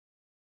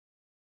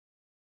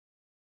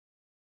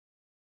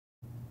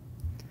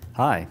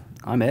Hi,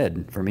 I'm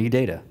Ed from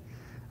eData.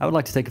 I would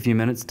like to take a few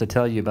minutes to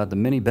tell you about the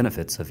many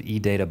benefits of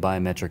eData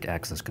Biometric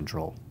Access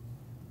Control.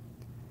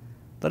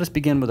 Let us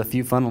begin with a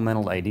few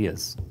fundamental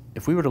ideas.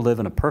 If we were to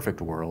live in a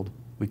perfect world,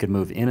 we could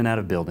move in and out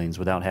of buildings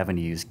without having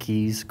to use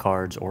keys,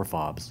 cards, or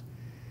fobs.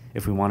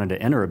 If we wanted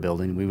to enter a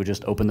building, we would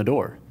just open the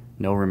door.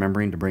 No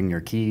remembering to bring your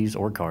keys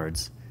or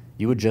cards.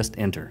 You would just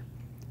enter.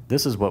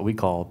 This is what we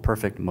call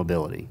perfect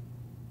mobility.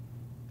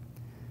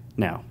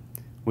 Now,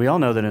 we all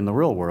know that in the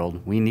real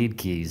world, we need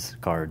keys,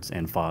 cards,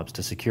 and fobs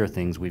to secure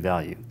things we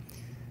value.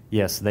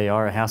 Yes, they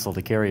are a hassle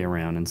to carry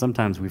around, and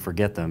sometimes we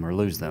forget them or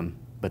lose them,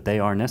 but they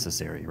are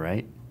necessary,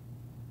 right?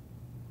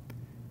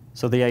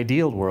 So the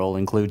ideal world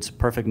includes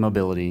perfect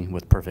mobility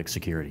with perfect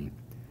security.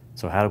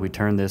 So how do we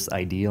turn this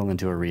ideal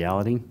into a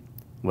reality?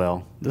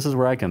 Well, this is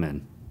where I come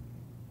in.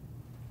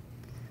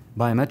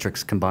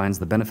 Biometrics combines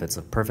the benefits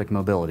of perfect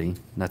mobility,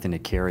 nothing to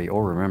carry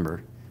or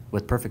remember,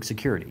 with perfect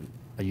security,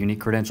 a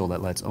unique credential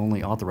that lets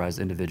only authorized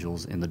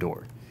individuals in the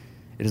door.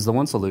 It is the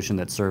one solution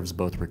that serves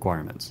both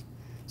requirements.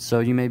 So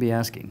you may be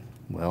asking,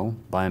 well,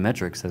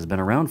 biometrics has been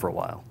around for a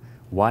while.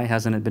 Why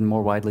hasn't it been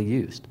more widely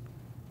used?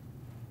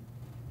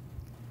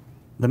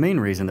 The main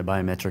reason that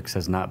biometrics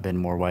has not been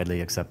more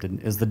widely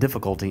accepted is the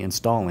difficulty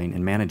installing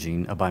and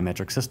managing a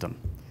biometric system.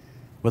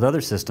 With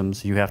other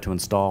systems, you have to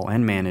install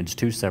and manage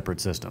two separate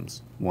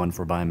systems, one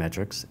for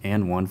biometrics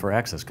and one for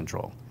access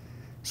control.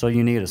 So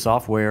you need a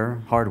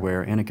software,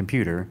 hardware, and a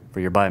computer for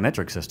your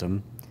biometric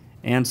system,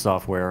 and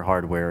software,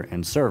 hardware,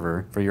 and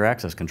server for your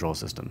access control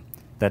system.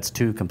 That's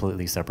two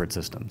completely separate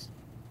systems.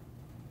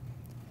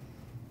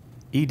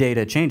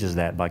 eData changes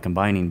that by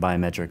combining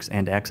biometrics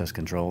and access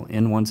control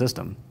in one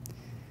system.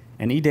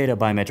 And eData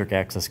Biometric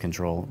Access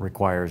Control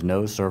requires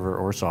no server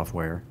or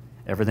software.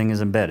 Everything is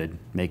embedded,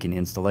 making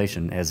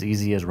installation as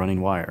easy as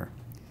running wire.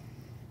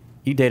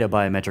 eData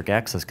Biometric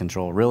Access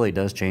Control really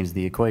does change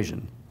the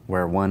equation,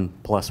 where 1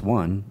 plus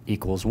 1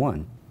 equals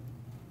 1.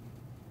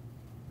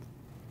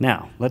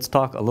 Now, let's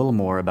talk a little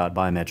more about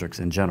biometrics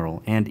in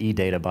general and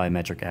eData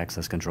Biometric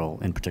Access Control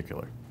in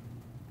particular.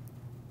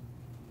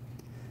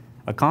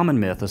 A common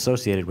myth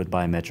associated with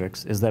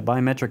biometrics is that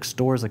biometrics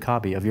stores a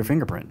copy of your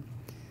fingerprint.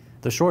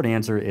 The short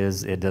answer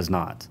is it does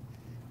not.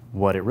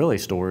 What it really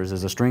stores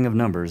is a string of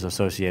numbers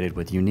associated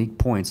with unique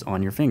points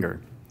on your finger.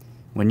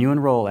 When you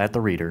enroll at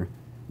the reader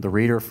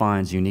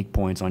finds unique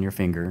points on your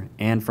finger,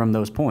 and from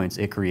those points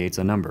it creates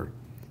a number.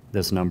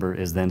 This number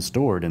is then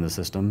stored in the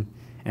system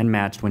and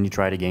matched when you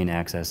try to gain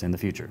access in the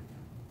future.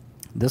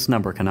 This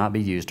number cannot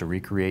be used to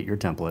recreate your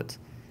template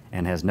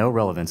and has no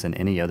relevance in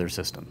any other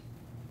system.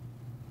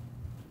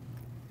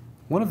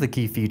 One of the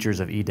key features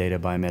of eData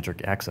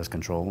Biometric Access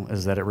Control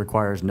is that it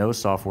requires no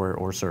software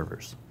or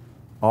servers.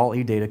 All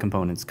eData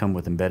components come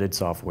with embedded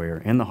software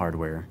in the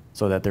hardware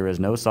so that there is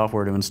no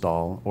software to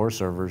install or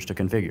servers to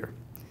configure.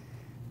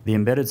 The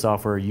embedded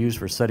software used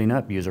for setting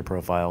up user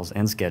profiles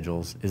and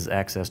schedules is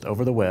accessed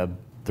over the web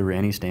through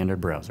any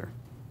standard browser.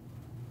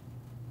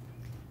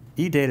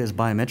 eData's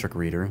biometric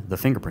reader, the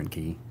fingerprint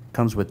key,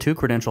 comes with two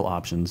credential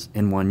options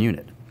in one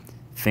unit,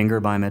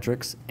 finger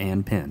biometrics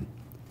and PIN.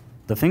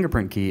 The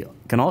fingerprint key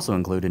can also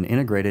include an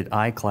integrated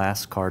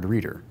I-class card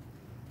reader.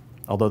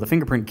 Although the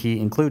fingerprint key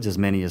includes as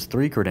many as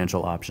 3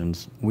 credential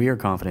options, we are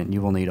confident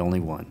you will need only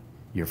one,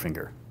 your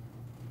finger.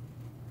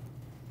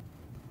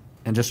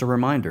 And just a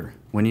reminder,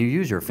 when you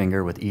use your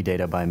finger with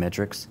eData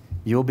Biometrics,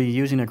 you will be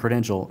using a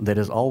credential that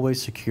is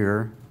always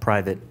secure,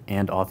 private,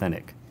 and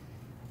authentic.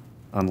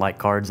 Unlike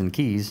cards and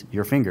keys,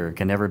 your finger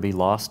can never be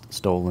lost,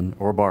 stolen,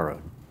 or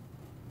borrowed.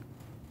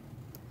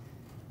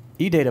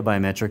 eData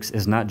Biometrics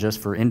is not just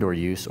for indoor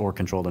use or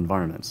controlled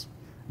environments.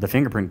 The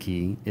fingerprint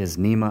key is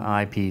NEMA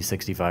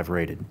IP65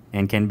 rated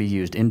and can be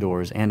used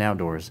indoors and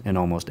outdoors in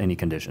almost any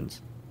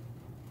conditions.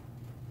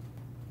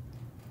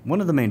 One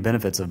of the main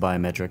benefits of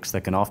biometrics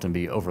that can often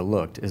be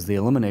overlooked is the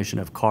elimination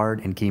of card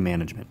and key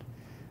management.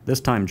 This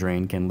time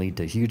drain can lead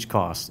to huge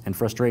costs and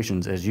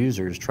frustrations as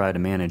users try to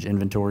manage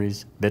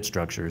inventories, bit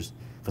structures,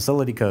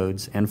 facility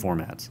codes, and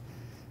formats.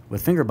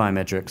 With finger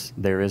biometrics,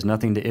 there is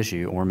nothing to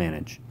issue or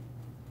manage.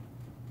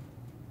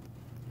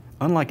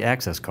 Unlike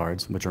access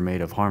cards, which are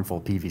made of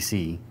harmful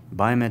PVC,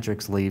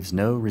 biometrics leaves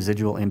no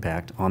residual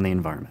impact on the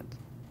environment.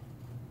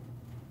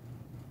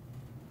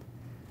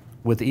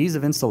 With ease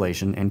of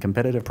installation and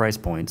competitive price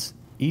points,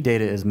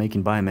 eData is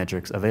making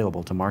biometrics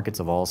available to markets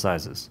of all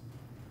sizes.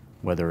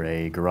 Whether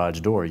a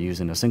garage door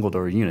using a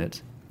single-door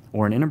unit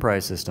or an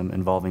enterprise system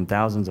involving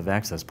thousands of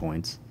access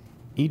points,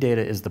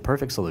 eData is the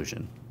perfect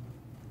solution.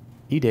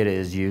 eData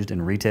is used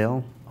in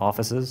retail,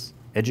 offices,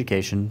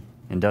 education,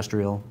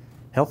 industrial,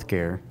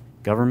 healthcare,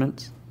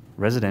 government,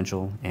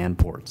 residential, and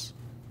ports.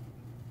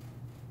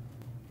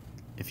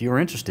 If you are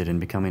interested in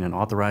becoming an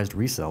authorized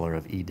reseller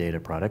of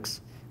eData products,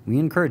 we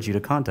encourage you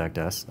to contact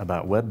us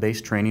about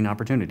web-based training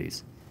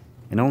opportunities.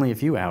 In only a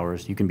few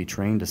hours, you can be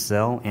trained to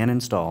sell and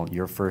install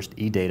your first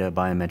eData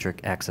Biometric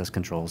Access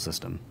Control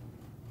system.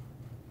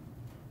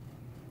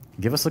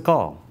 Give us a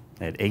call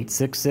at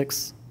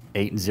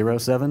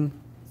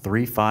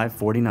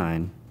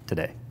 866-807-3549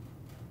 today.